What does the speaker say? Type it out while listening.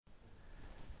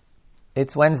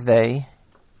It's Wednesday,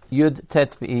 Yud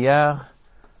Tet B'Iyar,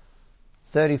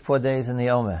 34 days in the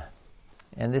Omer.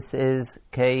 And this is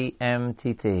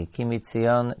KMTT, Ki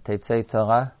Mitzion Tetzei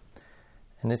Torah.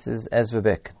 And this is Ezra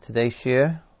Beck. Today's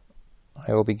shir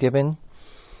I will be giving.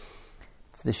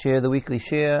 It's the shir, the weekly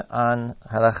shir on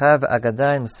Halacha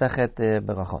v'Agadah in Masechet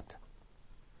Berachot.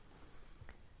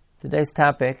 Today's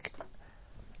topic,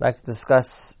 I'd like to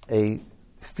discuss a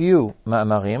few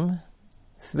ma'amarim,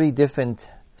 three different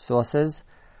sources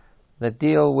that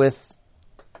deal with,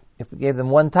 if we gave them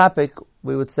one topic,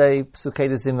 we would say Psukei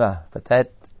de Zimra.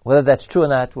 But whether that's true or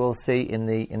not, we'll see in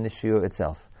the shiur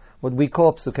itself. What we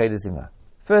call Psukei de Zimra.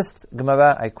 First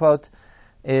Gemara I quote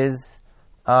is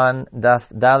on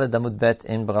Daf Daled Amud Bet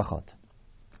in Berachot.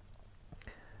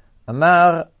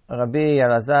 Amar Rabbi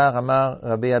Elazar Amar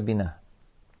Rabbi Abina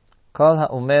Kol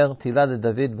ha'omer Tila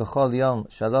LeDavid b'chol yom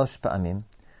shalosh pa'amim.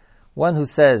 One who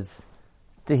says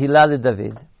Tehillah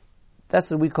LeDavid,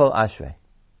 that's what we call Ashrei.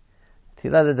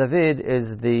 Tehillah LeDavid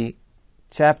is the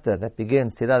chapter that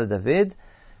begins Tehillah LeDavid.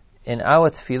 In our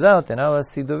tefillot, in our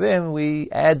sidurim, we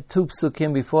add two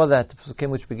psukim before that, the psukim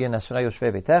which begin Ashrei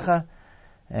Yoshvei Beitecha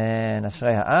and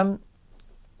Ashrei Ha'am.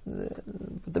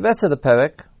 The rest of the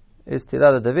perek is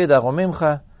Tehillah LeDavid,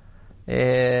 Aromimcha,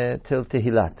 till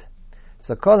Tehillat.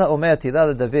 So Kol ha'omer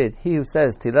Tehillah LeDavid, he who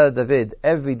says Tehillah LeDavid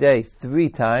every day 3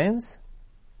 times,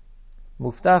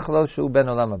 Muftach lo shu ben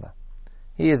olam haba.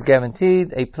 He is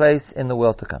guaranteed a place in the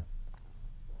world to come.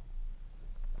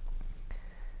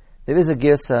 There is a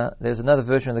girsa, there's another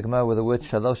version of the Gemara where the word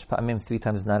shalosh pa'amim 3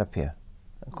 times does not appear.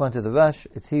 According to the Rush,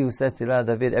 it's he who says Tehillah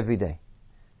David every day.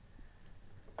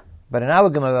 But in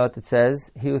our Gemara it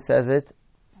says, he who says it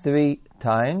 3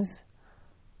 times.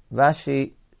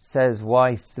 Rashi says,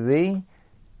 why 3?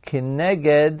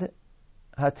 Kineged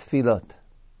hatfilot.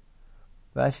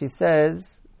 Rashi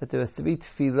says that there are 3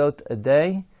 tefillot a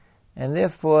day, and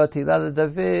therefore Tehillah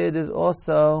David is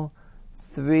also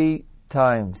 3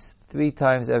 times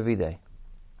every day.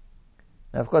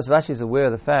 Now, of course, Rashi is aware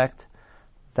of the fact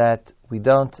that we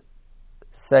don't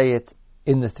say it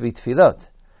in the 3 tefillot.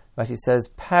 Rashi says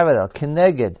parallel,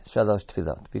 keneged shalosh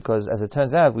tefillot, because as it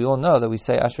turns out, we all know that we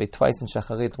say Ashrei twice in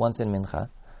Shacharit, once in Mincha,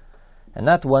 and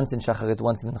not once in Shacharit,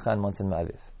 once in Mincha, and once in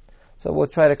Ma'aviv. So we'll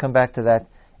try to come back to that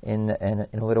in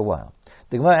a little while.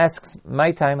 The Gemara asks,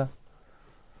 my timer,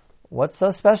 what's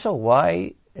so special?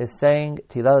 Why is saying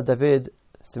Tehillah David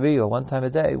 3 or 1 time a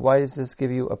day, why does this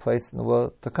give you a place in the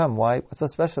world to come? What's so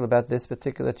special about this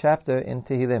particular chapter in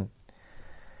Tehillim?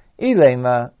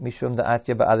 Ilema mishum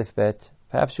da'atya ba'alif bet.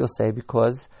 Perhaps you'll say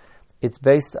because it's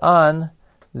based on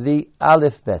the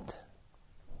alif bet.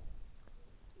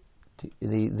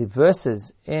 The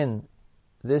verses in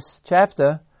this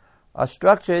chapter are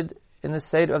structured in the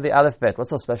seder of the Aleph Bet. What's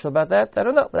so special about that? I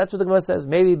don't know. That's what the Gemara says.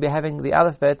 Maybe having the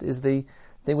Aleph Bet is the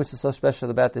thing which is so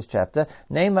special about this chapter.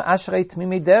 Ashrei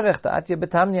Tmimei Derech Ta'atya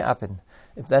Betamnia Apen.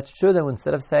 If that's true, then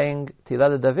instead of saying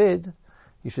Tehillah David,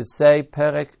 you should say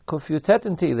Perek Kuf Yutet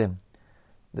in Tehillim.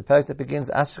 The perek that begins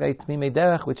Ashrei Tmimei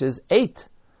Derech, which is 8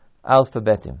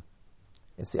 alphabetim.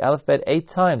 It's the Aleph Bet 8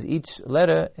 times. Each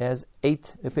letter has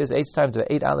 8, appears 8 times. There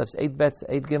are 8 Alephs, 8 Bets,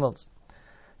 8 Gimels.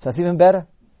 So that's even better.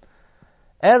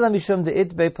 Ela mishum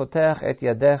de'it be poteach et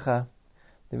yadecha.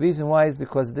 The reason why is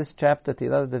because this chapter,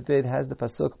 Tehillah David, has the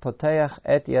pasuk poteach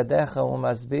et yadecha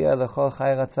u'masbiya l'chol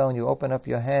chai ratzon. You open up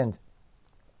your hand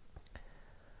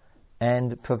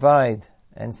and provide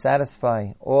and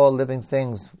satisfy all living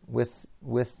things with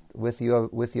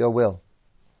your will.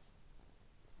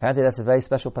 Apparently, that's a very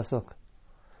special pasuk,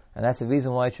 and that's the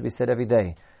reason why it should be said every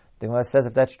day. The Gemara says,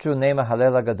 if that's true, Neima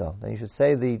Halel HaGadol. Then you should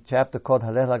say the chapter called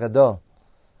Halel HaGadol,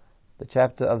 the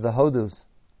chapter of the Hodus,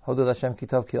 Hodul Hashem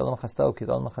Kitov Ki Olam Chasto, Ki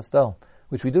Olam Chasto,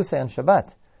 which we do say on Shabbat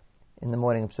in the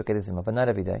morning of Psukei de Zimra, but not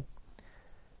every day.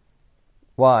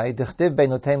 Why? Dichtiv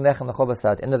Beinotein Lechem L'chol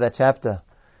Basar. At the end of that chapter,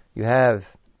 you have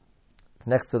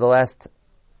next to the last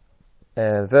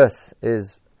verse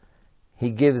is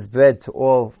He gives bread to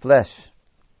all flesh,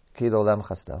 Ki Olam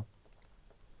Chasto.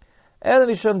 El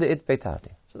Mishum De'it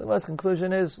Beitati. So the most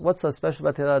conclusion is, what's so special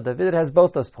about Tehillah David? It has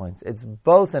both those points. It's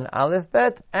both an Aleph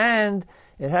Bet, and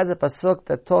it has a pasuk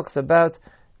that talks about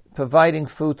providing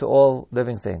food to all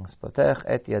living things. Potech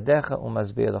et yadecha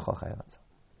u'masbir l'chol chai ratzon.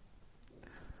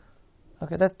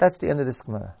 Okay, that's the end of this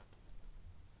Gemara.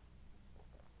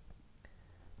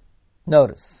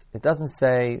 Notice, it doesn't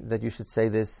say that you should say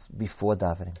this before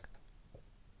davening.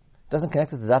 It doesn't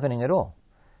connect it to davening at all.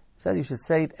 It says you should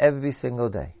say it every single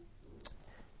day.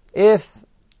 If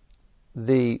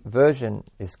the version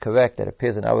is correct that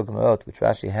appears in our Gemarot, which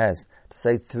Rashi has, to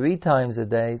say 3 times a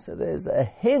day, so there's a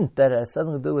hint that it has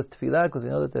something to do with tefillah, because you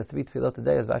know that there are 3 tefillot a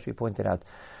day, as Rashi pointed out.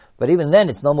 But even then,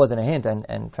 it's no more than a hint,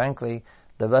 and frankly,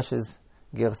 the Rash's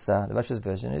Girsa, the Rash's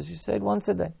version is you say it once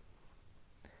a day.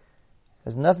 It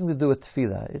has nothing to do with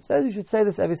tefillah. It says you should say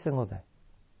this every single day.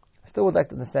 I still would like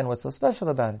to understand what's so special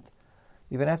about it.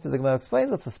 Even after the Gemara explains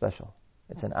what's so special.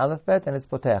 It's an aleph bet and it's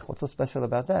potech. What's so special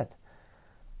about that?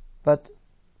 But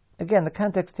again, the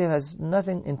context here has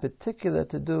nothing in particular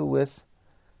to do with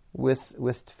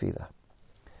tefillah.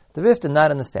 The Rif did not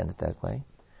understand it that way.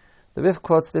 The Rif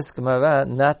quotes this Gemara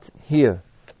not here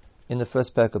in the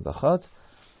first parak of Bechot,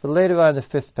 but later on in the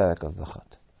fifth parak of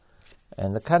Bechot.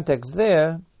 And the context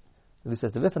there, at least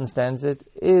as the Rif understands it,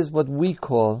 is what we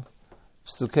call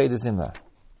Psukei de Zimra.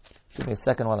 Give me a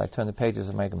second while I turn the pages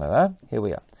of my Gemara. Here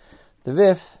we are. The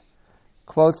Rif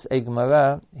quotes a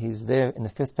Gemara. He's there in the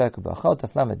fifth parak of Bechot,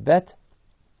 Aflamet Bet,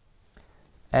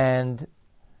 and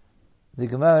the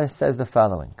Gemara says the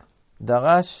following: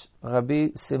 Darash Rabbi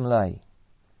Simlai.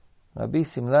 Rabbi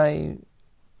Simlai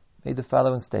made the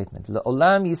following statement: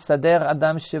 Le'olam yisader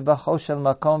adam shevacho shel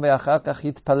makom ve'achar kach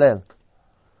yitpalel.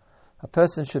 A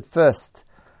person should first,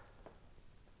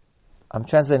 I'm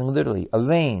translating literally,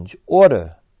 arrange,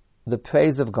 order the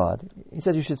praise of God. He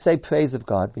says you should say praise of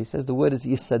God, but he says the word is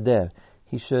yisader.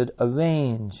 He should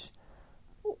arrange,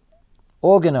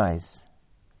 organize,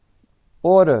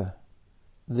 order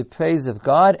the praise of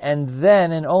God, and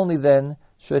then and only then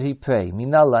should he pray.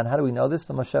 Minallah, and how do we know this?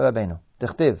 From Moshe Rabbeinu.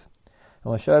 Tichtiv.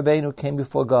 And Moshe Rabbeinu came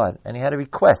before God, and he had a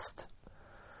request.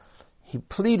 He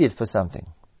pleaded for something.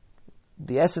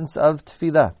 The essence of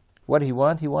tefillah. What did he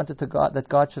want? He wanted that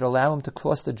God should allow him to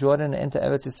cross the Jordan and enter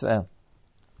Eretz Yisrael.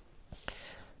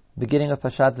 Beginning of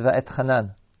Pashat Va'et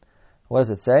Hanan. What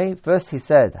does it say? First he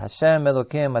said, Hashem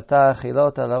Elokim Ata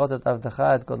Chilot Alarot Et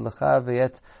Avdecha Et Godlecha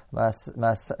V'Yet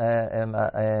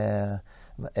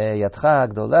Yadcha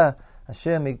Agdola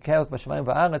Hashem Mikerok B'Shamayim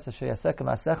V'Aretz Asher Yasek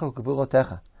Ma'asecha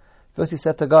U'Gevurotecha. First he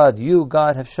said to God, you,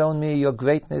 God, have shown me your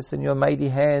greatness and your mighty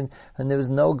hand, and there is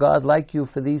no God like you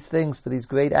for these things, for these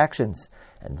great actions.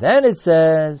 And then it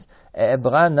says,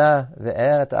 Ebrana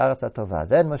Ve'eret Haaretz HaTova.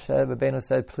 Then Moshe Rabbeinu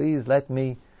said, please let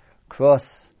me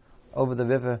cross over the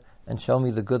river and show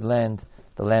me the good land,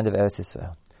 the land of Eretz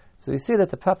Yisrael. So you see that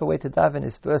the proper way to daven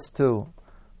is first to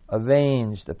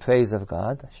arrange the praise of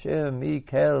God. Hashem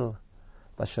Mikel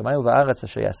B'Shamayim V'Aretz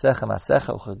Asher Yasecha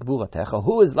Ma'asecha U'Gevurotecha.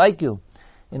 Who is like you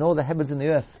in all the heavens and the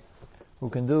earth, who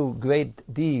can do great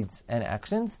deeds and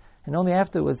actions, and only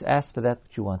afterwards ask for that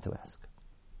which you want to ask.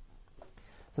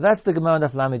 So that's the Gemara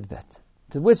of Lamed Bet,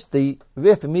 to which the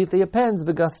Rif immediately appends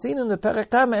the Garsin in the Perek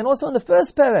Kama, and also in the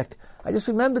first Perek. I just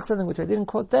remembered something which I didn't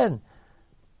quote then.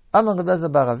 Amar Rav Elazar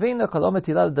bar Ravina, Kol Omer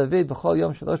Tila David b'chol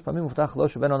yom shalosh pamim uftach lo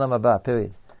shuben olam haba.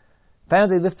 Period.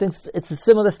 Apparently, the Rif thinks it's a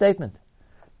similar statement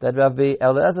that Rabbi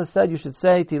Elazar said you should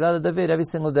say Tila David every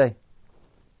single day.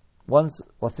 Once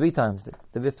or three times.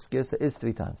 The Rif's Girsa is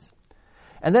three times.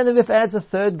 And then the Rif adds a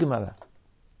third Gemara.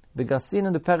 The Garsin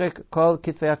in the Perek called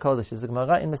Kitvei HaKodesh is a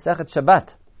Gemara in Masechet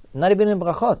Shabbat. Not even in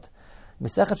Brachot.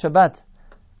 Masechet Shabbat.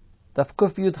 Daf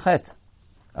Kuf Yud Chet.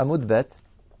 Amud Bet.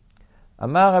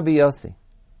 Amar Rabbi Yossi.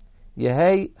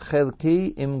 Yehei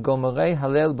Chelki im Gomerei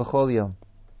Halel B'chol Yom.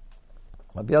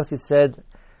 Rabbi Yossi said,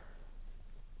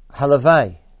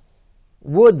 Halavai,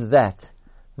 would that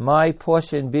my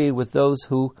portion be with those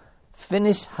who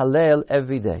finish Halel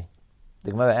every day.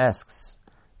 The Gemara asks,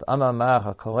 if you're not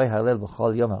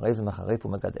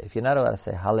allowed to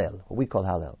say Halel, what we call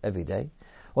Halel, every day,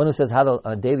 one who says Halel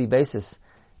on a daily basis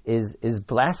is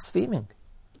blaspheming.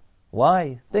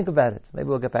 Why? Think about it. Maybe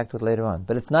we'll get back to it later on.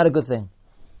 But it's not a good thing.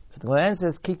 So the Gemara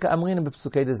answers, Kika Amrina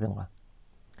b'Psukei de Zimra.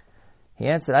 He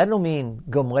answered, I don't mean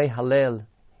Gomrei Halel,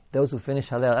 those who finish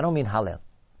Halel. I don't mean Halel,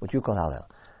 what you call Halel.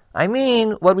 I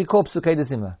mean what we call Psukei de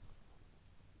Zimra.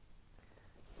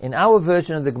 In our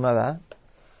version of the Gemara,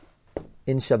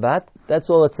 in Shabbat, that's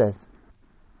all it says.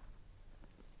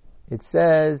 It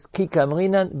says, Ki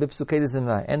kamrinan b'psukei de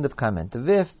Zimra. End of comment. The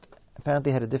Rif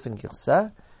apparently had a different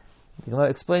girsa. The Gemara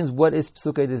explains what is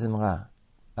Psukei de Zimra.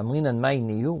 Amrinan mai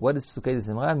niyu. What is Psukei de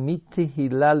Zimra?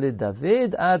 Mitihila le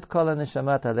David ad kol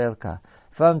ha-neshamat halelka.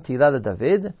 From Tihila le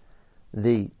David,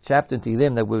 the chapter in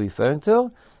Tehillim that we're referring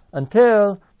to,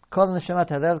 until kol ha-neshamat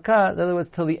halelka, in other words,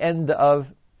 till the end of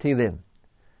Tehillim.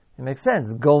 It makes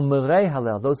sense. Gomerei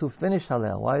Halel, those who finish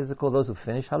Halel. Why is it called those who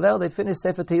finish Halel? They finish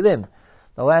Sefer Tehillim.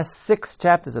 The last 6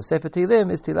 chapters of Sefer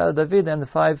Tehillim is Tihila David and the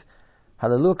 5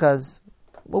 Halelukas,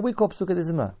 what we call Psukei de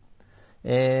Zimra.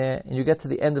 And you get to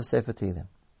the end of Sefer Tehillim.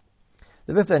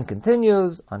 The Rif then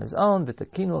continues on his own,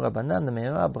 V'tekinu Rabbanan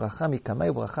Nemeira Bracha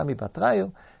Mikamei Bracha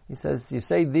Mibatrayu. He says, you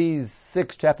say these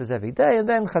 6 chapters every day, and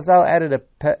then Chazal added a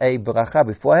bracha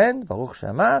beforehand, Baruch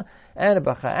Shema, and a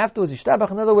bracha afterwards,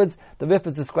 Yishtabach. In other words, the Rif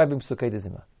is describing Psukei de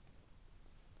Zimra.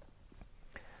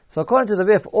 So according to the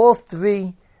Rif, all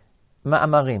three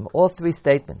ma'amarim, all three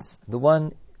statements, the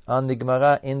one on the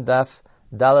Gemara in Daf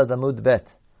Dalad Amud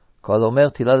Bet, Kol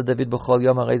Omer Tilad David B'chol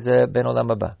Yom Harei Ben Olam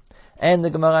Haba, and the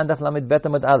Gemara in Daf Lamed Bet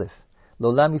Amud Aleph,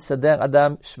 L'olam Yisader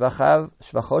Adam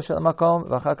Shvacho Shel Makom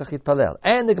V'achar Kach Yitpalel,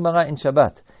 and the Gemara in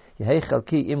Shabbat, Yehei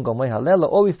Chalki Im Gomei Halel, are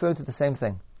all referring to the same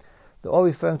thing. They're all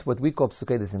referring to what we call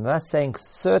Psukei Desim. We're not saying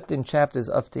certain chapters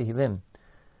of Tehillim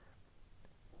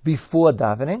before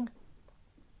davening,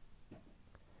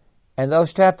 and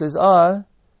those chapters are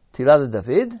Tilad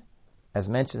David, as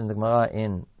mentioned in the Gemara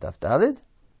in Daf Dalid,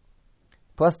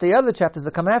 plus the other chapters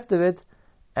that come after it,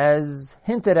 as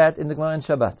hinted at in the Gemara in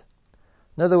Shabbat.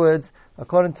 In other words,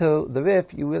 according to the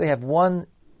Rif, you really have one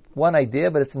idea,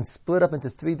 but it's been split up into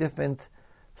three different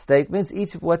statements,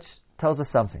 each of which tells us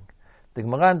something. The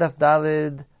Gemara in Daf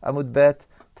Dalid Amud Bet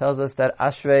tells us that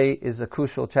Ashrei is a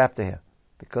crucial chapter here,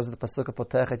 because of the Pasuk of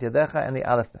Potech et Yadecha and the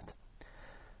Aleph Bet.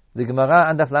 The Gemara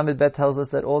and Daf Lamed Bet tells us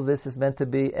that all this is meant to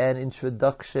be an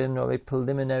introduction or a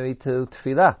preliminary to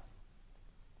Tefillah.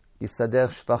 Yisader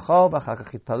Shvacho V'achar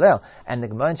Kach Yitpalel. And the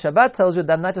Gemara in Shabbat tells you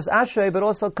that not just Ashrei, but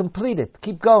also complete it.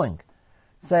 Keep going.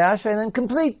 Say Ashrei and then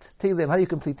complete Tehillim. How do you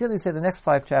complete Tehillim? You say the next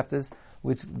 5 chapters,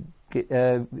 which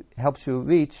helps you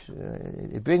reach,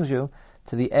 it brings you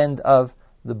to the end of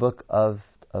the book of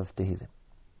Tehillim.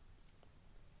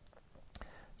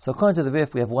 So according to the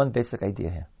Rif, we have one basic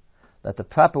idea here, that the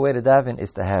proper way to daven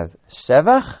is to have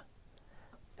shevach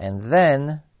and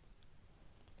then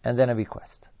a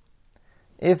request.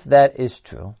 If that is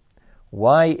true,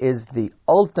 why is the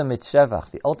ultimate shevach,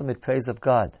 the ultimate praise of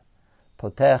God,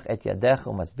 potech et yadecha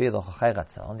umasbir l'chachai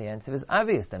ratzon? The answer is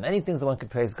obvious. There are many things that one can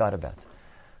praise God about,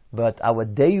 but our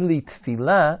daily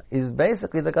tefillah is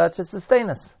basically that God should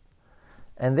sustain us.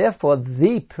 And therefore,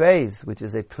 the praise, which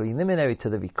is a preliminary to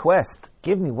the request,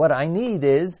 give me what I need,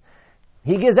 is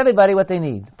He gives everybody what they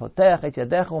need. Potech et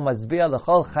yadecha umasbir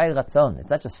l'chol chai ratzon. It's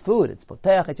not just food, it's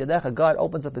potech et yadecha. God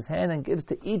opens up His hand and gives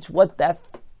to each what that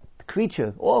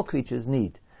creature, all creatures,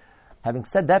 need. Having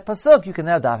said that pasuk, you can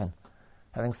now daven.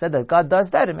 Having said that God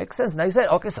does that, it makes sense. Now you say,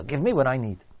 okay, so give me what I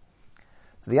need.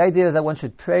 So the idea is that one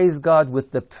should praise God with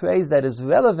the praise that is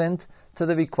relevant to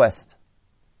the request.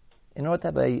 In order to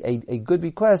have a good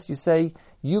request, you say,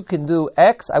 you can do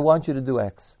X, I want you to do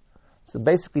X. So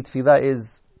basically tefillah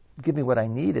is, give me what I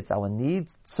need. It's our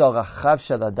needs. Tzorachav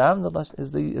shel adam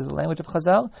is the language of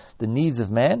Chazal. The needs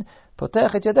of man.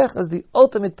 Potech et yadech is the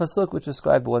ultimate pasuk which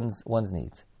describes one's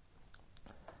needs.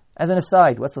 As an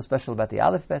aside, what's so special about the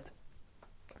Aleph Bet?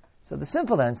 So the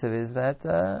simple answer is that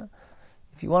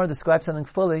if you want to describe something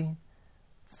fully,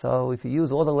 so if you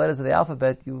use all the letters of the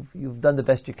alphabet, you've done the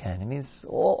best you can. It means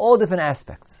all different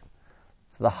aspects.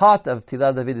 So the heart of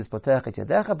Tilad David is Potech et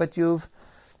Yadecha, but you've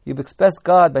expressed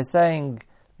God by saying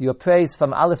your praise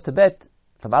from Aleph to Bet,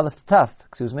 from Aleph to Taf,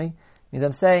 means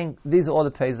I'm saying these are all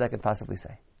the praises I could possibly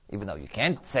say. Even though you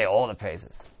can't say all the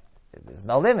praises. There's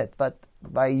no limit, but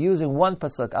by using one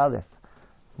pasuk, Aleph,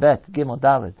 Bet, Gimel,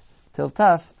 Dalet, till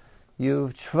Taf,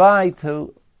 you've tried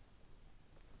to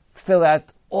fill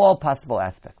out all possible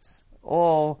aspects.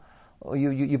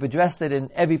 You've addressed it in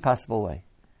every possible way.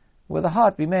 Where the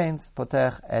heart remains,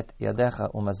 Potech et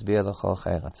Yadecha umasbir l'chol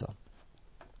chai ratzon.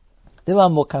 There are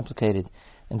more complicated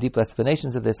and deeper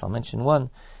explanations of this. I'll mention one,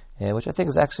 which I think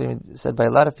is actually said by a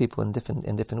lot of people in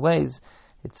different ways.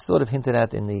 It's sort of hinted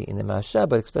at in the Maharsha,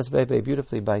 but expressed very, very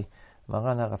beautifully by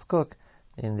Maran HaRav Kook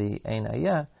in the Ein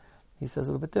Ayah. He says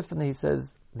a little bit differently. He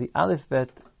says the Aleph Bet,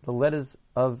 the letters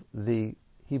of the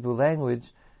Hebrew language,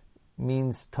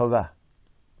 means Torah.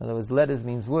 In other words, letters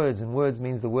means words, and words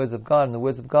means the words of God, and the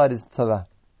words of God is Torah.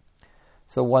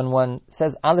 So when one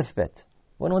says Aleph Bet,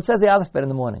 when one says the Aleph Bet in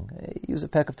the morning, use a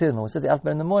pack of Tehillim. When one says the Aleph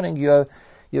Bet in the morning, you're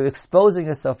exposing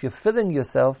yourself, you're filling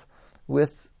yourself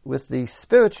with the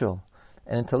spiritual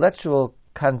and intellectual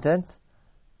content,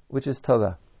 which is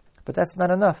Torah. But that's not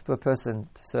enough for a person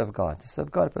to serve God. To serve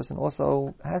God, a person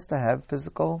also has to have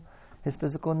his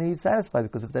physical needs satisfied,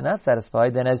 because if they're not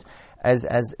satisfied, then as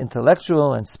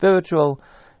intellectual and spiritual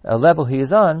level he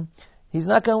is on, he's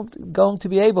not going to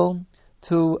be able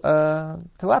to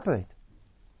operate.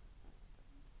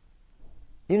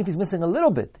 Even if he's missing a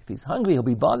little bit, if he's hungry, he'll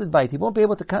be bothered by it. He won't be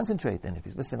able to concentrate. And if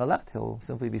he's missing a lot, he'll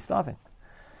simply be starving.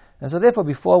 And so therefore,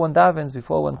 before one davens,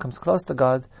 before one comes close to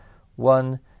God,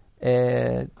 one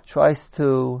tries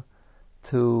to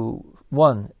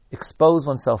expose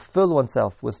oneself, fill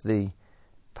oneself with the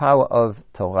power of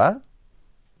Torah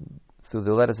through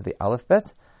the letters of the Aleph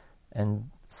Bet. And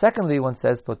secondly, one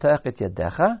says, Potech et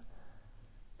Yadecha.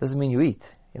 Doesn't mean you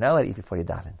eat. You're not allowed to eat before you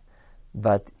daven.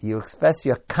 But you express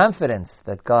your confidence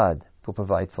that God will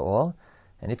provide for all.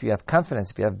 And if you have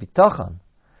confidence, if you have bitachon,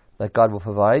 that God will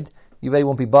provide, you really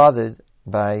won't be bothered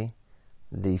by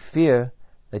the fear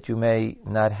that you may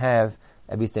not have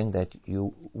everything that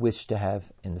you wish to have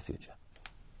in the future.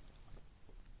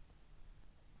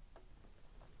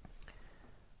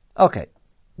 Okay,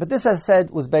 but this, as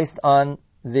said, was based on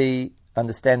the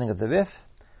understanding of the Rif,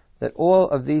 that all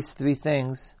of these three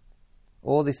things,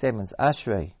 all these statements,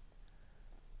 Ashrei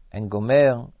and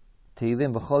Gomer,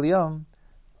 Tehillim B'chol Yom,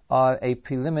 are a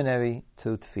preliminary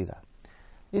to Tefillah.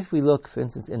 If we look, for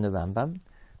instance, in the Rambam,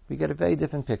 we get a very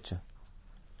different picture.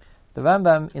 The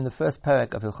Rambam, in the first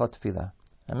parak of Hilchot Tefillah,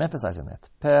 I'm emphasizing that,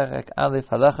 Parak Aleph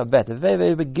Halacha Bet, the very,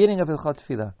 very beginning of Hilchot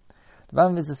Tefillah, the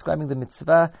Rambam is describing the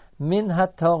mitzvah min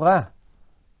ha-Torah,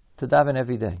 to daven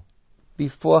every day.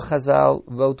 Before Chazal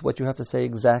wrote what you have to say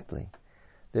exactly.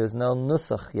 There is no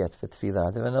nusach yet for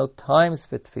tefillah. There are no times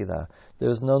for tefillah. There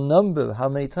is no number how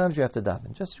many times you have to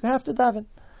daven. Just you have to daven.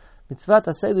 Mitzvah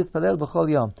tasei litpalel b'chol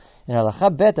yom. In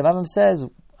Halacha Bet, the Rambam says,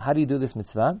 how do you do this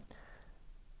mitzvah?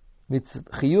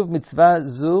 Chiyuv mitzvah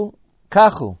zu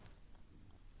kachu.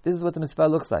 This is what the mitzvah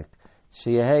looks like.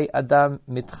 Sheyehei adam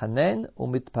mitchanen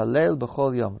u'mitpalel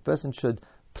b'chol yom. A person should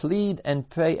plead and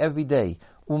pray every day.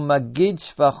 Umagid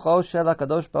shvacho shel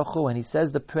HaKadosh Baruch Hu, and he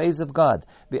says the praise of God.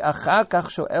 V'achar kach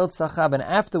shoel tzachab, and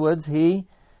afterwards he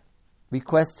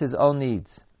requests his own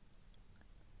needs.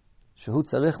 Shehu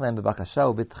tzarich lehem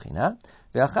bebakasha u'bitchina,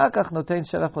 v'achar kach noten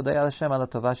shevach hodaya l'Hashem ala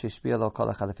tova sheishpia lo kol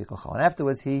echad lefi kolcho. And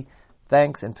afterwards he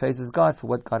thanks and praises God for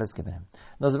what God has given him.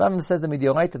 Now the Rambam says the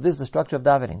Midyoraita, this is the structure of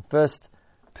davening. First,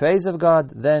 praise of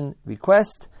God, then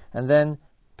request, and then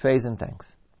praise and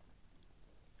thanks.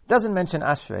 Doesn't mention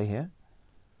Ashrei here.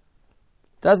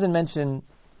 Doesn't mention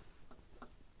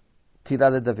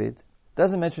Tefillah David.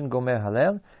 Doesn't mention Gomer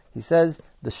Halel. He says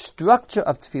the structure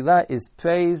of Tefillah is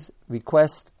praise,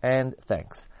 request, and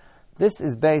thanks. This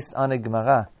is based on a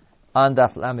Gemara on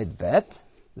Daf Lamed Bet,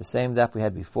 the same Daf we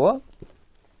had before,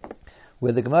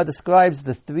 where the Gemara describes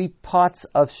the three parts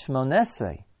of Shmon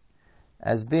Esrei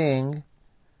as being,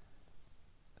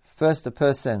 first the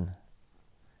person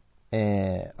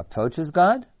approaches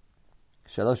God,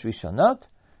 Shalosh Rishonot,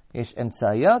 Yesh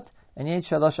Emtzayot, and Yesh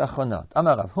Shalosh Achonot.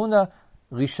 Amar Rav Huna,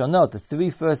 Rishonot, the three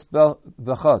first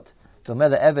brachot, Domeh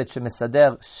le'eved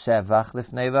shemesader shevach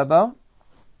lifnei rabo,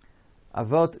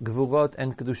 Avot, Gvurot,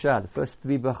 and Kedusha. The first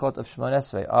three brachot of Shmon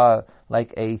Esrei are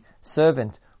like a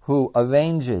servant who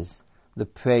arranges the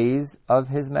praise of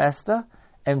his master.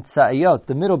 Emtzayot,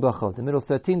 the middle brachot, the middle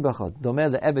 13 brachot, Domeh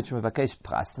le'eved shemevakesh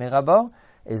pras mirabo,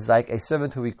 is like a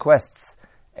servant who requests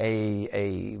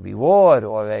a reward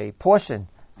or a portion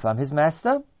from his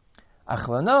master.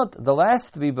 Achronot, the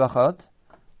last three brachot,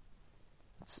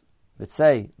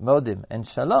 V'tzei, Modim, and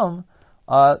Shalom,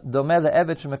 are Domeh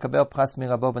le'eved shemekabel pras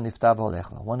mirabo v'niftar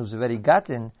b'holech lo. One who's already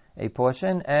gotten a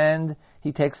portion and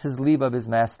he takes his leave of his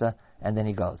master and then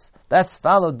he goes. That's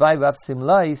followed by Rav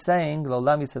Simlai saying,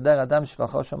 L'olam yisader adam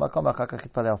shvacho shamakom achar kach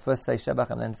yitpalel. First say Shebach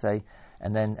and then say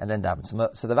and then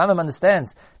daven. So the Rambam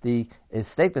understands the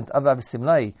statement of Rav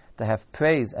Simlai to have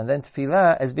praise and then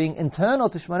tefillah as being internal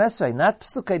to Shmon Esrei, not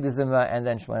Psukei de Zimra and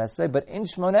then Shmon Esrei, but in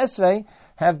Shmon Esrei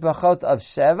have brachot of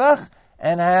Shevach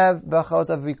and have brachot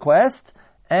of request,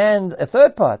 and a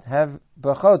third part have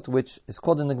brachot which is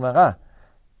called in the Gemara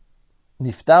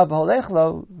Niftar b'holech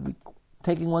lo,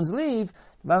 taking one's leave.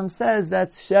 The Rambam says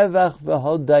that's Shevach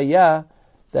v'hodaya,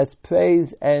 that's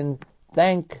praise and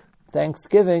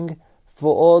thanksgiving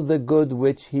for all the good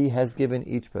which he has given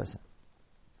each person.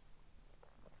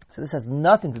 So this has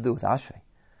nothing to do with Ashrei,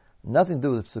 nothing to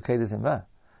do with Psukei de Zimra,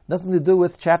 nothing to do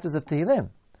with chapters of Tehillim.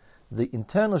 The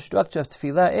internal structure of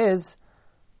Tefillah is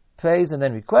praise and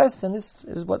then request, and this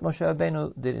is what Moshe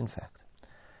Rabbeinu did in fact.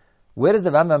 Where does the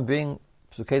Rambam bring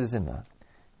Psukei de Zimra?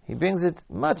 He brings it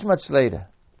much, much later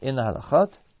in the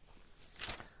Halachot.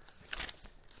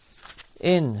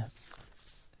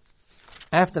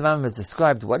 After the Rambam has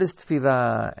described what is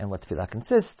Tefillah and what Tefillah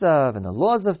consists of and the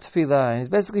laws of Tefillah, and he's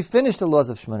basically finished the laws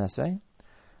of Shemona Esrei,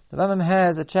 the Rambam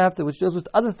has a chapter which deals with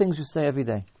other things you say every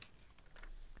day.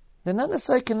 They're not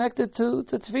necessarily connected to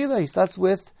Tefillah. He starts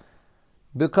with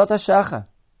Birkot HaShachar.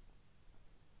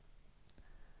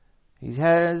 He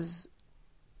has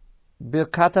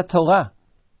Birkat HaTorah.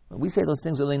 We say those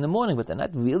things early in the morning, but they're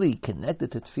not really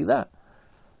connected to Tefillah.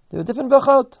 There are different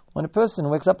brachot. When a person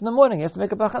wakes up in the morning, he has to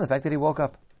make a bracha on the fact that he woke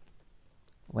up.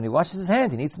 When he washes his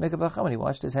hands, he needs to make a bracha when he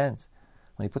washed his hands.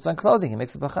 When he puts on clothing, he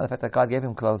makes a bracha on the fact that God gave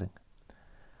him clothing.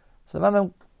 So the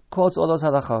Rambam quotes all those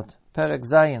halachot. Perek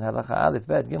Zayin, halacha Aleph,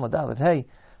 Bet, Gimel, Dalet, Hey,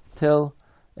 till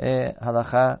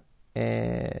halacha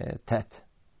Tet.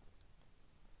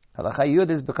 Halacha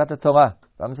Yud is Birkat Torah.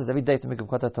 The Rambam says every day to make a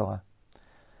Birkat Torah.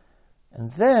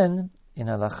 And then, in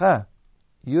halacha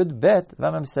Yud Bet,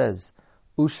 Rambam says,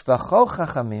 Ushvacho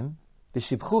chachamim,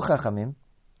 v'shibchu chachamim,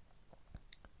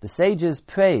 the sages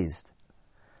praised,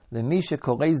 L'mi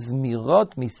shekorei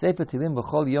zmirot misefer Tilim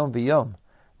b'chol yom v'yom,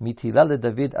 mitila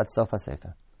leDavid ad sof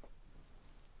hasefer.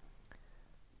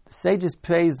 The sages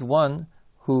praised one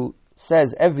who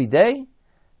says every day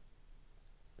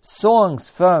songs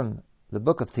from the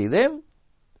book of Tilim,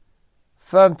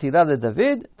 from Tila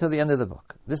leDavid to the end of the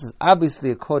book. This is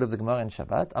obviously a quote of the Gemara in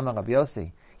Shabbat. Amar Rabbi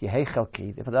Yossi, Yehei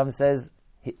Chelki. If Adam says,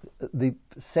 the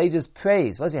sages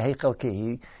praise, what's Yehei Chelki?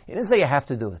 He didn't say you have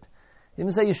to do it. He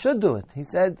didn't say you should do it. He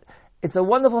said, it's a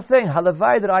wonderful thing,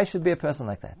 halavai, that I should be a person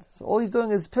like that. So all he's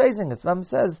doing is praising it. Ram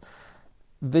says,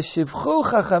 V'shivchu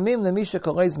chachamim l'mi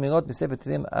shekorei zmirot misefer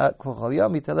Tilim kol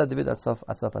yom mitala David ad sof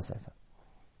hasefer.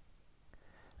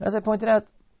 As I pointed out,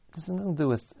 this has nothing to do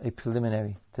with a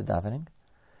preliminary to davening.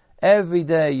 Every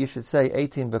day you should say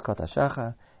 18 Birkot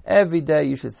HaShachar. Every day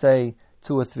you should say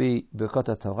 2 or 3 Birkot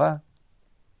HaTorah,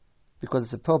 because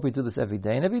it's appropriate to do this every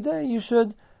day. And every day you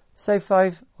should say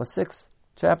 5 or 6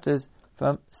 chapters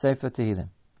from Sefer Tehillim.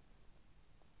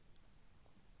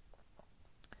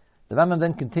 The Rambam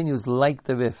then continues like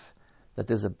the Rif, that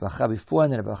there's a bracha before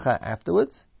and then a bracha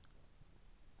afterwards.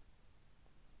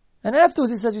 And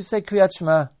afterwards he says you say Kriyat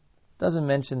Shema, doesn't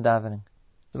mention davening.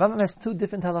 The Rambam has 2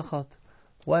 different halachot.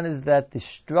 One is that the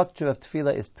structure of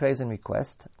tefillah is praise and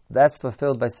request. That's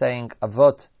fulfilled by saying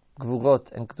Avot,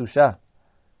 Gvurot, and Kedusha,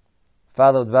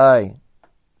 followed by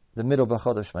the middle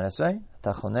brachot of Shemona Esrei,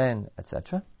 Tachonen,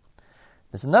 etc.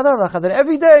 There's another halacha that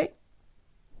every day,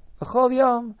 B'chol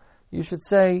Yom, you should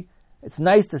say, it's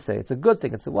nice to say, it's a good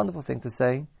thing, it's a wonderful thing to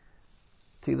say,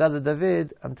 Tila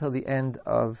David until the end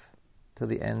of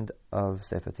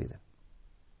Sefer Tehillim.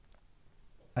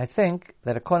 I think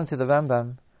that according to the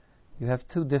Rambam, you have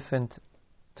two different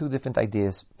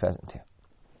ideas present here.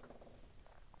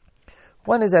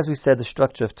 One is, as we said, the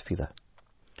structure of tefillah.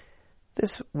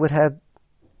 This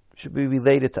should be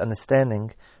related to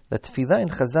understanding that tefillah in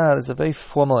Chazal is a very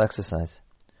formal exercise.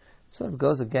 It sort of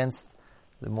goes against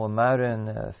the more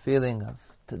modern feeling of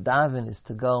to daven is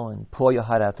to go and pour your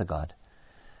heart out to God.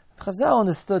 Chazal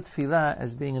understood tefillah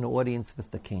as being an audience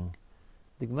with the king.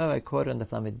 The Gemara I quoted on the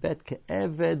Flamid Bet,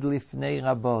 Ke'eved lifnei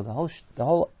rabo. The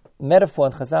whole metaphor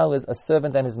in Chazal is a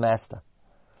servant and his master.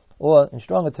 Or, in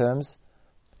stronger terms,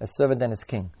 a servant and his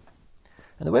king.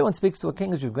 And the way one speaks to a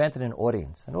king is you're granted an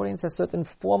audience. An audience has certain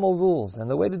formal rules. And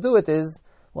the way to do it is,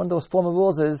 one of those formal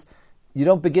rules is, you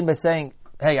don't begin by saying,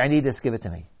 hey, I need this, give it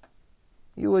to me.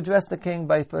 You address the king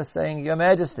by first saying, Your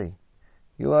Majesty,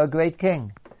 you are a great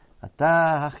king.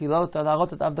 Ata hachilot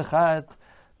alarot et abdechat,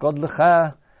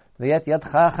 godlecha, v'yet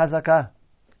yadcha chazaka.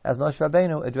 As Moshe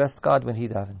Rabbeinu addressed God when he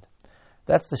davened.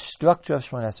 That's the structure of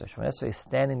Shemona Esrei. Shemona Esrei is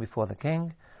standing before the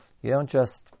king. You don't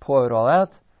just pour it all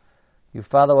out. You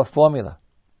follow a formula.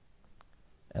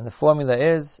 And the formula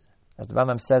is, as the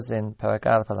Rambam says in Parak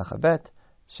Aleph Halacha Bet,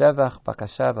 Shevach,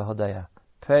 Bakasha, V'hodaya.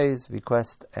 Praise,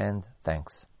 request, and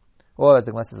thanks. Or, as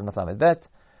the Gemara says in Lamed Bet,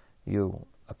 you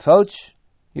approach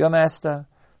your master,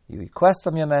 you request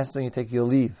from your master, and you take your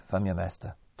leave from your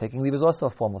master. Taking leave is also a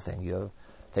formal thing. You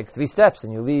take 3 steps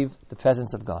and you leave the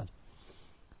presence of God.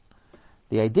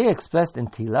 The idea expressed in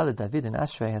Tila David and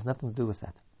Ashrei has nothing to do with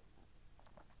that.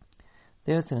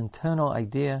 There it's an internal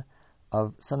idea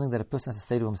of something that a person has to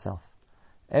say to himself.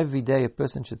 Every day a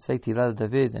person should say Tila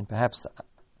David and perhaps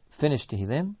finish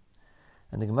Tehillim.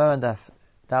 And the Gemara in Daf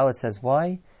Dalet says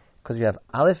why? Because you have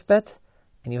Aleph Bet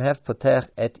and you have Potech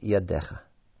et Yadecha.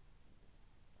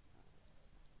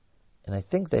 And I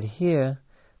think that here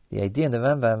the idea in the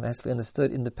Rambam has to be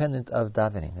understood independent of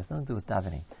davening. It has nothing to do with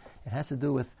davening. It has to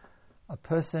do with a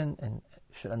person and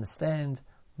should understand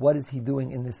what is he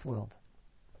doing in this world.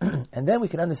 And then we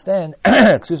can understand,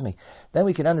 then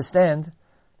we can understand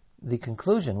the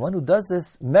conclusion. One who does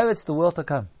this merits the world to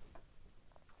come.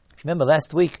 If you remember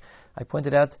last week, I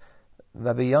pointed out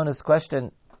Rabbi Yonah's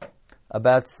question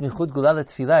about Smichut Gula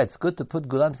Tefillah. It's good to put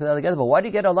Gula and Tefillah together, but why do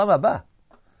you get Olam Haba?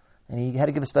 And he had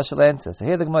to give a special answer. So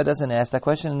here the Gemara doesn't ask that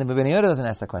question, and the Rabbi Yonah doesn't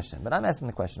ask that question. But I'm asking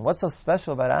the question, what's so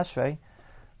special about Ashrei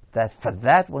that for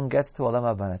that one gets to Olam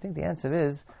Haba? And I think the answer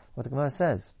is what the Gemara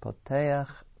says, Poteach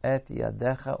et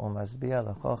yadecha u'masbiya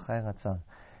l'chol chai ratzon.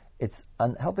 It's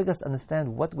helping us understand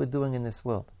what we're doing in this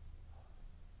world.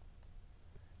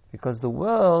 Because the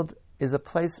world is a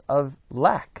place of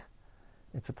lack.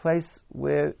 It's a place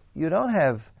where you don't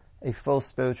have a full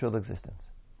spiritual existence.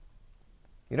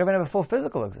 You don't even have a full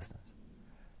physical existence.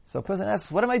 So a person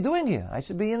asks, what am I doing here? I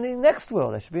should be in the next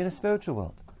world. I should be in a spiritual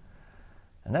world.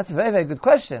 And that's a very, very good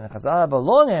question. Chazal have a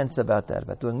long answer about that,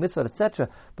 about doing mitzvah, etc.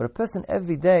 But a person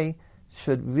every day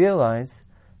should realize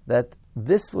that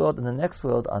this world and the next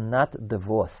world are not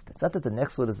divorced. It's not that the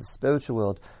next world is a spiritual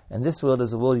world and this world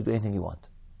is a world you do anything you want.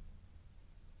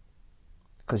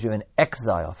 Because you're in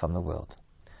exile from the world.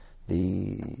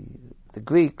 The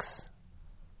Greeks,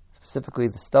 specifically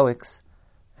the Stoics,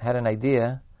 had an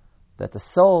idea that the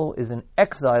soul is in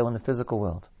exile in the physical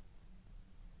world.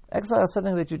 Exile is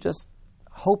something that you just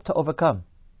hope to overcome.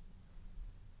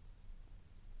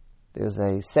 There's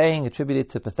a saying attributed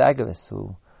to Pythagoras,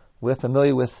 who we're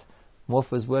familiar with more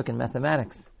for his work in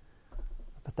mathematics.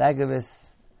 Pythagoras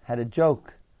had a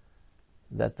joke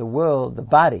that the world, the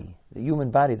body, the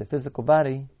human body, the physical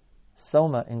body,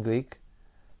 soma in Greek,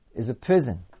 is a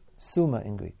prison, suma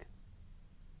in Greek.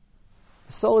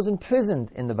 The soul is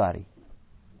imprisoned in the body.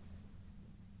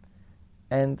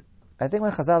 And I think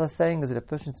what Chazal is saying is that a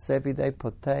person should say every day,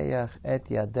 Poteach et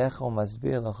yadecho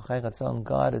masbir l'chachei ratzon.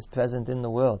 God is present in the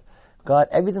world. God,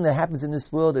 everything that happens in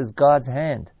this world is God's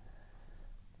hand.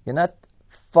 You're not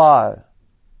far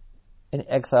in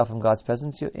exile from God's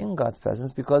presence, you're in God's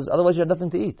presence, because otherwise you have nothing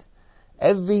to eat.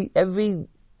 Every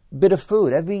bit of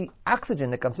food, every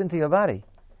oxygen that comes into your body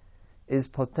is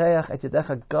Poteach et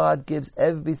yadecha. God gives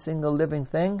every single living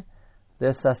thing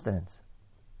their sustenance.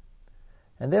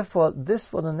 And therefore,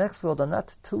 this world and the next world are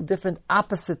not two different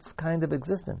opposites kind of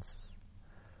existence.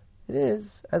 It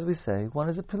is, as we say, one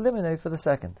is a preliminary for the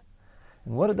second.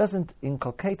 And what it doesn't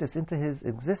inculcate this into his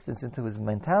existence, into his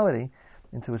mentality,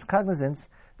 into his cognizance,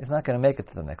 is not going to make it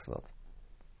to the next world.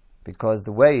 Because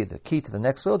the key to the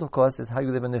next world, of course, is how you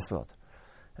live in this world.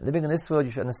 And living in this world,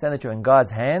 you should understand that you're in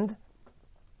God's hand,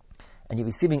 and you're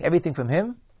receiving everything from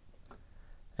Him,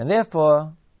 and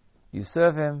therefore, you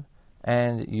serve Him,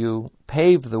 and you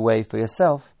pave the way for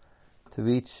yourself to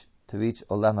reach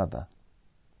Olam Haba.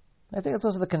 I think it's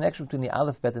also the connection between the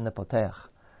Aleph Bet and the Poteach.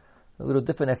 A little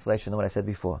different explanation than what I said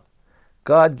before.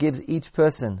 God gives each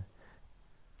person,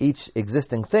 each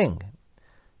existing thing,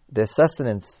 their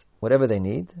sustenance, whatever they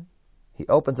need. He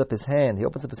opens up His hand in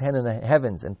the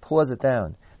heavens and pours it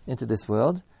down into this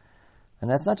world. And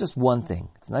that's not just one thing.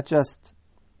 It's not just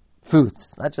fruits.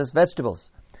 It's not just vegetables.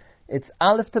 It's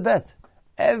Aleph to Bet.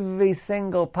 Every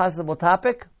single possible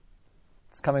topic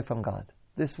is coming from God.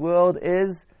 This world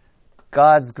is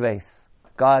God's grace,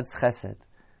 God's chesed,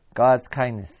 God's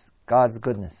kindness, God's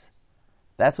goodness.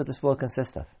 That's what this world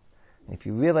consists of. And if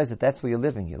you realize that that's where you're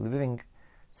living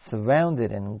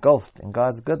surrounded and engulfed in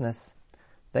God's goodness,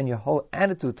 then your whole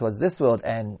attitude towards this world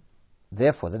and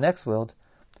therefore the next world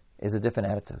is a different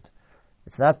attitude.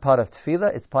 It's not part of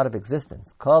tefillah, it's part of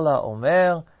existence. Kala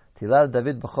omer tilal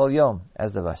David b'chol yom,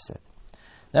 as the Rosh said.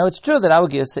 Now it's true that our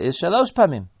girsa is shalosh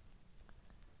pamim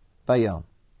bayom.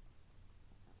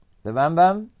 The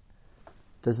Rambam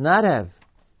does not have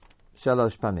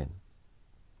shalosh pamim.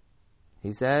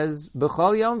 He says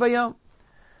b'chol yom vayom.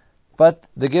 But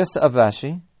the girsa of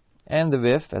Rashi and the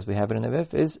Rif, as we have it in the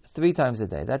Rif, is 3 times a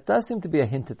day. That does seem to be a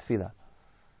hint at tefillah,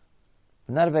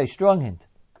 but not a very strong hint.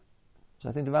 So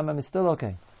I think the Rambam is still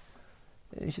okay.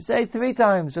 You should say 3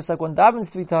 times, just like one davens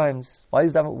 3 times. Why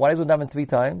is one daven 3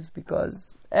 times?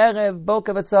 Because Erev,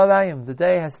 Boker, V'Tzarayim, the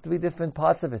day has 3 different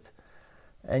parts of it.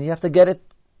 And you have to get it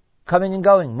coming and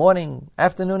going, morning,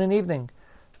 afternoon, and evening.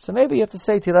 So maybe you have to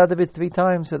say Tilad David 3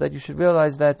 times so that you should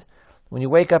realize that when you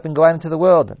wake up and go out into the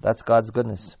world, that's God's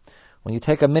goodness. When you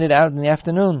take a minute out in the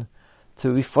afternoon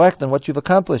to reflect on what you've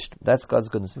accomplished, that's God's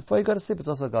goodness. Before you go to sleep, it's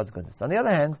also God's goodness. On the other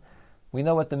hand, we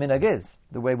know what the minhag is.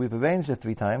 The way we've arranged it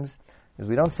 3 times is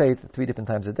we don't say it 3 different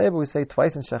times a day, but we say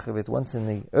twice in Shachavit, once in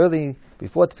the early,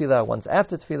 before Tefillah, once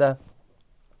after Tefillah,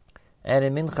 and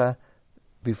in Mincha,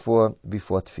 before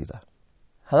Tefillah.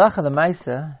 Halacha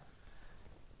l'maisa,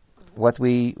 what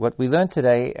we learned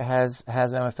today has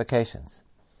ramifications.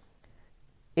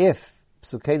 If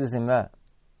Psukei de Zimra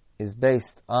is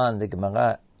based on the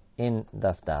Gemara in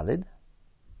Daf Dalid,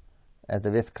 as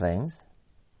the Rif claims,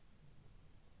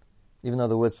 even though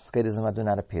the words Psukei de Zimra do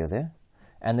not appear there,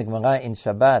 and the Gemara in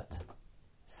Shabbat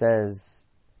says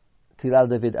Tilal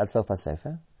David al Sof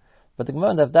HaSefer, but the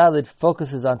Gemara in Daf Dalid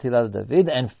focuses on Tilal David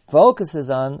and focuses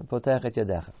on Poteach et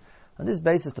Yadecha. On this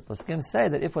basis, the Poskim say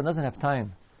that if one doesn't have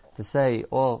time to say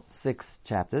all 6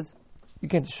 chapters, you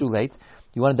came to shul late,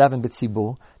 you want to daven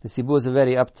b'tzibur, the tzibur is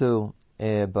already up to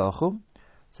Baruch Hu,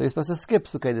 so you're supposed to skip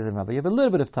Sukkei de Zimra, but you have a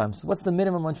little bit of time, so what's the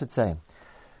minimum one should say?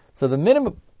 So the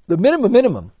minimum,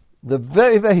 the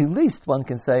very, very least one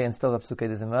can say and still have Sukkei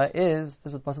de Zimra is,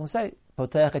 this is what Pasuk say,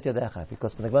 Poteach et Yadecha,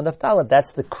 because for the Gemara Daf Daled,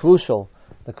 that's the crucial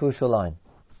line.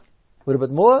 A little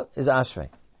bit more is Ashrei.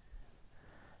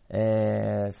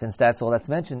 Since that's all that's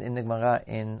mentioned in the Gemara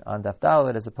on Daf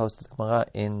Daled as opposed to the Gemara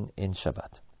in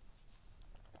Shabbat.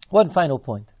 One final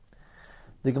point.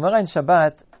 The Gemara in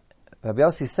Shabbat, Rabbi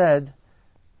Yossi said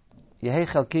Yehei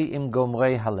chalki im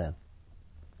gomrei Hallel.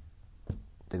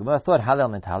 The Gemara thought Hallel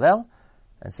meant Hallel,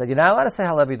 and said, you're not allowed to say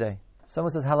Hallel every day.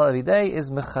 Someone says Hallel every day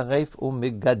is mecharef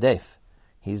u'migadef.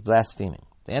 He's blaspheming.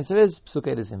 The answer is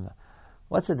Psukei de Zimra.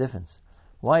 What's the difference?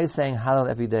 Why is saying Hallel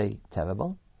every day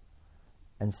terrible?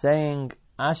 And saying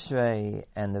Ashrei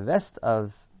and the rest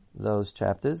of those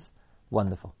chapters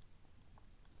wonderful?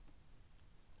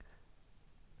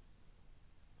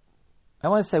 I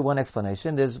want to say one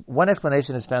explanation. There's one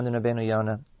explanation is found in Rabbeinu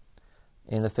Yonah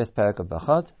in the 5th parak of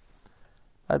Brachot.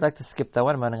 I'd like to skip that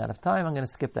one. I'm running out of time. I'm going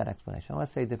to skip that explanation. I want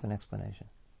to say a different explanation.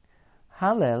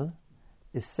 Hallel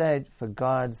is said for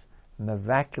God's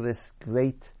miraculous,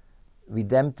 great,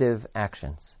 redemptive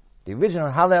actions. The original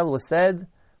Hallel was said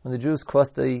when the Jews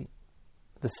crossed the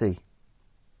sea.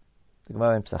 The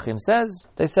Gemara in Pesachim says,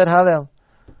 they said Hallel.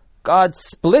 God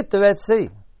split the Red Sea.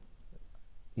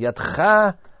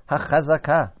 Yadcha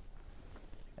hachazaka.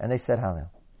 And they said Hallel.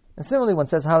 And similarly, one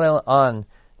says Hallel on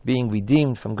being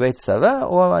redeemed from great Sarah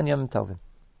or on Yom Tovim.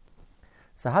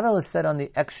 So Hallel is said on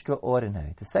the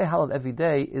extraordinary. To say Hallel every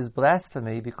day is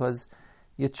blasphemy because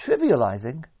you're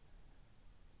trivializing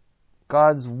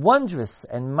God's wondrous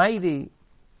and mighty,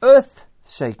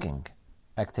 earth-shaking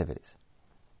activities.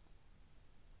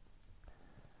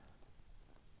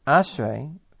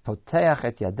 Ashrei, poteach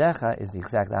et yadecha, is the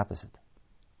exact opposite.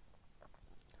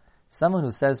 Someone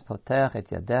who says poteach et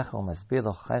yadecha u'masbir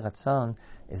lo chai ratzon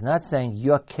is not saying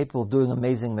you're capable of doing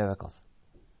amazing miracles.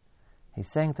 He's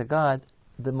saying to God,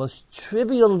 the most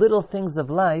trivial little things of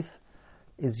life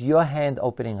is your hand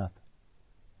opening up.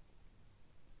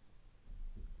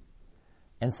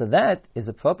 And so that is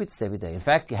appropriate to say every day. In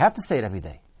fact, you have to say it every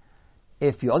day.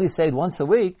 If you only say it once a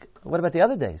week, what about the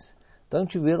other days?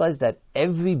 Don't you realize that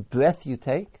every breath you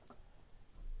take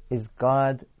is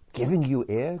God giving you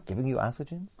air, giving you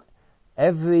oxygen?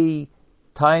 Every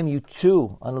time you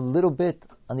chew on a little bit,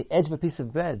 on the edge of a piece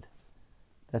of bread,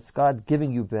 that's God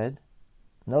giving you bread.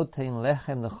 Notein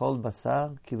lechem lechol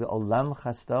basar ki ve'olam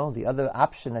chasto. The other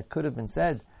option that could have been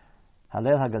said,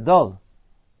 Hallel Hagadol,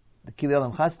 the ki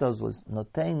ve'olam chastos, was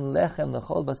Notein lechem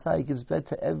lechol basar. He gives bread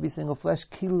to every single flesh.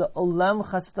 Ki ve'olam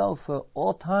chasto, for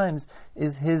all times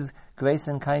is His grace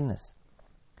and kindness.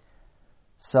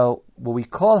 So what we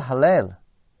call Hallel,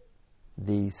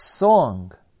 the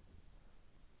song,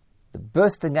 the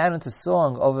bursting out into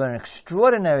song over an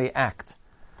extraordinary act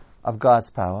of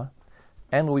God's power,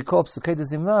 and what we call Psukei de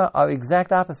Zimra, are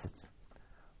exact opposites.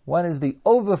 One is the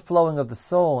overflowing of the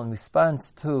soul in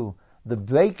response to the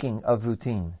breaking of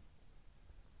routine,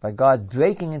 by God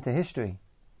breaking into history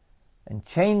and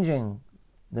changing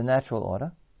the natural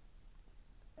order,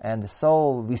 and the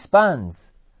soul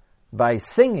responds by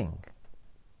singing,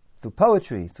 through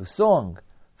poetry, through song,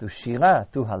 through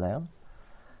shirah, through Hallel.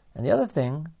 And the other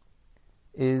thing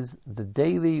is the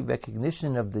daily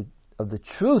recognition of the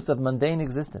truth of mundane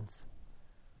existence.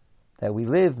 That we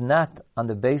live not on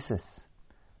the basis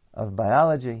of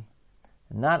biology,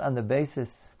 not on the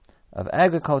basis of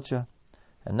agriculture,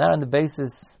 and not on the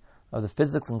basis of the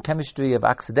physics and chemistry of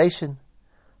oxidation,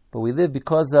 but we live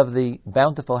because of the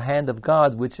bountiful hand of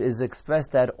God, which is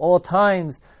expressed at all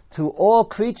times to all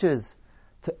creatures,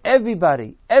 to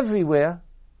everybody, everywhere.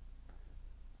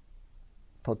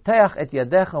 Poteach et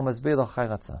yadecha u'masbir lo chai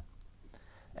ratzon.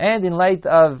 And in light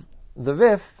of the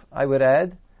Rif, I would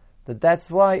add that that's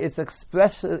why it's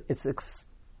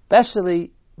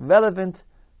especially relevant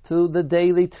to the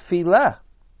daily tefillah.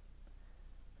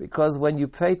 Because when you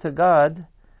pray to God,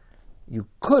 you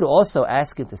could also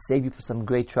ask Him to save you from some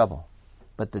great trouble.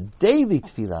 But the daily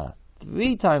tefillah,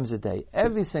 3 times a day,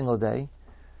 every single day,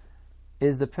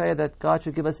 is the prayer that God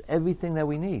should give us everything that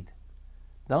we need.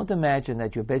 Don't imagine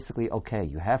that you're basically okay.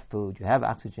 You have food, you have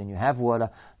oxygen, you have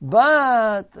water,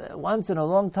 but once in a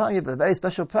long time you have a very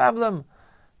special problem,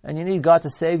 and you need God to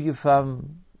save you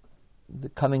from the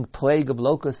coming plague of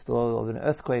locust or an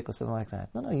earthquake or something like that.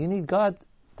 No, you need God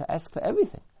to ask for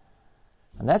everything.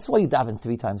 And that's why you daven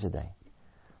 3 times a day.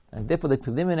 And therefore the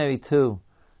preliminary to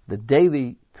the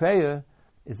daily prayer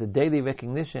is the daily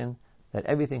recognition that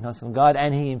everything comes from God,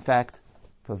 and He in fact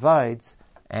provides,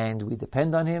 and we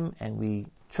depend on Him, and we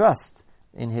trust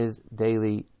in His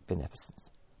daily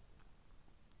beneficence.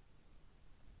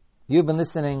 You've been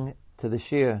listening to the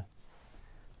shir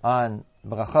on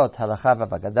Brachot Halacha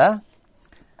V'Bagadah,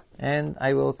 and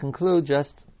I will conclude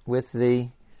just with the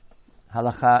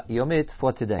Halacha Yomit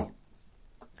for today.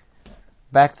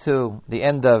 Back to the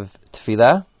end of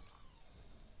Tefillah.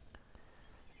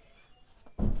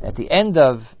 At the end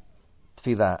of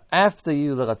Tefillah, after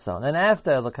you l'ratzon, and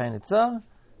after Elokai Nitzah,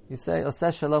 you say,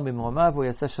 Oseh Shalom b'mormav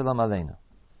v'yaseh Shalom aleinu.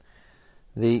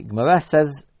 The Gemara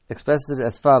says expresses it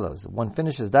as follows. One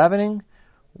finishes davening,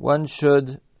 one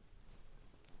should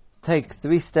take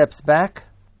 3 steps back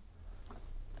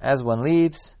as one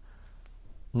leaves.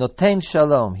 Noten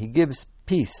shalom, he gives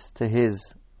peace to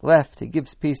his left, he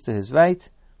gives peace to his right,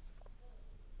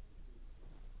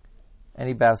 and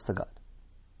he bows to God.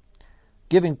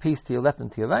 Giving peace to your left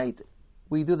and to your right,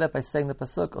 we do that by saying the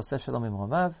pasuk, Oseh shalom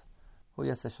imrovav, hu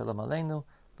yaseh shalom aleinu,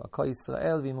 v'kol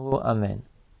Yisrael v'imru amen.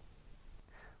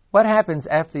 What happens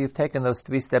after you've taken those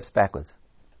 3 steps backwards?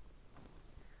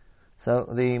 So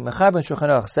the Mechaber in Shulchan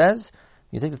Aruch says,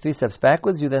 you take the 3 steps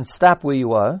backwards, you then stop where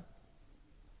you are.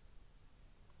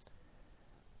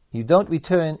 You don't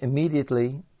return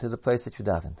immediately to the place that you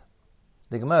davened.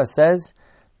 The Gemara says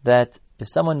that if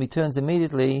someone returns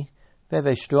immediately, very,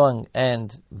 very strong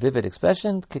and vivid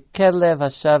expression, kekelev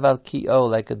hashav al ki'o,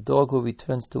 like a dog who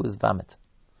returns to his vomit.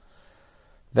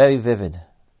 Very vivid,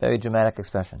 very dramatic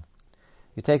expression.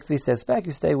 You take 3 steps back,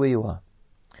 you stay where you are.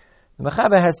 The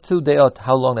Mechaber has 2 deot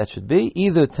how long that should be,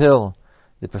 either till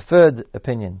the preferred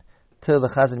opinion, till the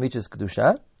Chazan reaches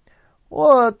Kedusha,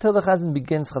 or till the Chazan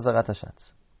begins Chazarat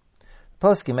HaShatz.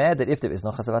 Poskim add that if there is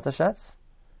no Chazarat HaShatz,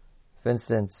 for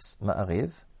instance,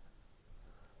 Ma'ariv,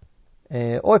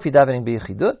 or if you're davening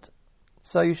b'yechidut,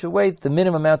 so you should wait. The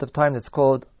minimum amount of time that's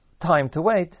called time to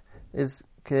wait is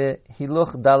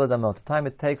kehiluch daled amot. The time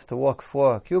it takes to walk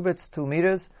 4 cubits, 2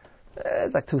 meters,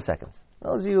 it's like 2 seconds.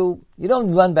 You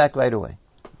don't run back right away.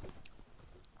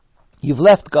 You've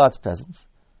left God's presence.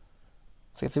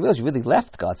 So you have to realize you really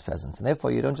left God's presence, and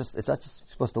therefore it's not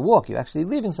just supposed to walk, you're actually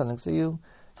leaving something, so you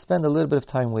spend a little bit of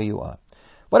time where you are.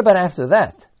 What about after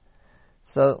that?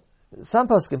 So some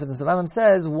poskim, for instance, the Rambam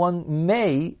says one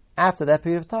may, after that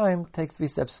period of time, take 3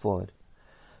 steps forward.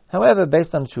 However,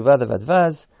 based on Tshuva the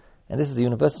Radvaz, and this is the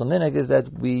universal minhag, is that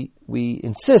we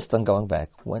insist on going back.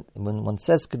 When one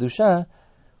says Kedusha,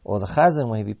 or the Chazan,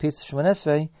 when he repeats the Shemoneh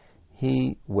Esrei,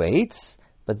 he waits,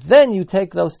 but then you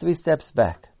take those 3 steps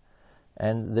back.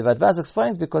 And the Radvaz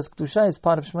explains because Kedusha is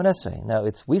part of Shemoneh Esrei. Now,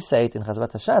 we say it in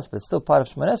Chazarat HaShatz, but it's still part of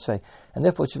Shemoneh Esrei, and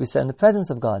therefore it should be said in the presence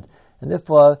of God. And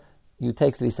therefore, you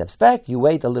take 3 steps back, you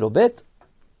wait a little bit,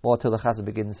 or till the Chazan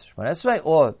begins Shemoneh Esrei,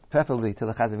 or preferably till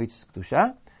the Chazan reaches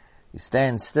Kedusha. You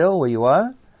stand still where you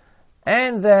are,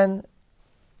 and then,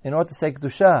 in order to say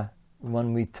Kedusha,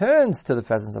 one returns to the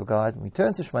presence of God,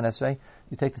 returns to Shemoneh Esrei,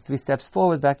 you take the 3 steps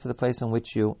forward back to the place in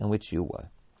which you were.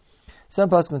 Some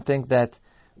people think that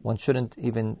one shouldn't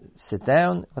even sit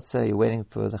down. Let's say you're waiting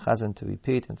for the Chazan to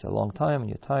repeat, and it's a long time, and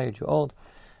you're tired, you're old.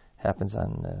 Happens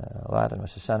on a lot on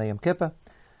Rosh Hashanah, Yom Kippur.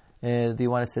 Do you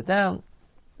want to sit down?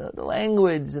 The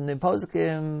language in the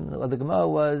poskim of the Gemara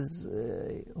was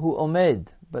hu omed,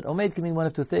 but omed can mean one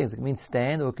of 2 things. It can mean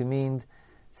stand, or it can mean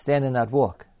stand and not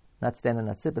walk. Not stand and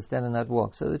not sit, but stand and not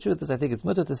walk. So the truth is, I think it's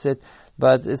mutter to sit,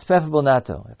 but it's preferable not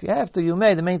to. If you have to, you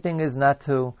may. The main thing is not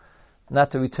to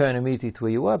return immediately to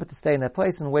where you were, but to stay in that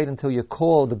place and wait until you're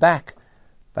called back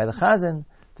by the Chazan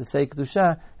to say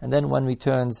Kedusha, and then one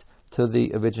returns to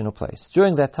the original place.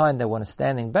 During that time that one is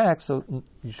standing back, so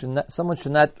someone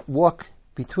should not walk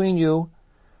between you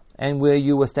and where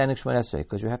you were standing Shemoneh Esrei,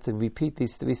 because you have to repeat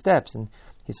these 3 steps, and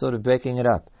he's sort of breaking it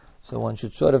up. So one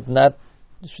should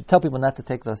should tell people not to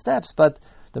take those steps, but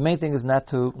the main thing is not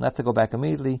to go back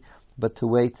immediately, but to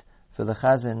wait for the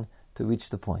Chazan to reach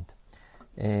the point.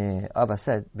 Abba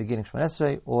said, beginning Shemoneh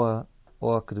Esrei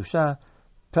or Kedusha,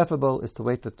 preferable is to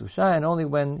wait for Kedusha, and only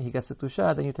when he gets to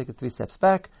Kedusha, then you take it 3 steps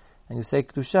back, and you say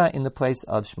Kedusha in the place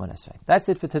of Shemoneh Esrei. That's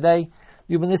it for today.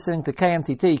 You've been listening to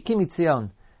KMTT, Ki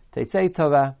Mitzion, Teitzei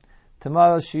Torah.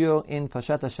 Tomorrow shiur in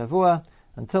Parshat HaShavua.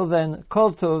 Until then,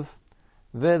 Kol Tov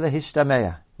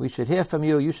v'lehishtameya. We should hear from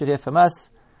you, you should hear from us.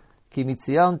 Ki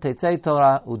Mitzion, Teitzei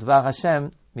Torah, Udvar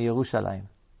Hashem, mi Yerushalayim.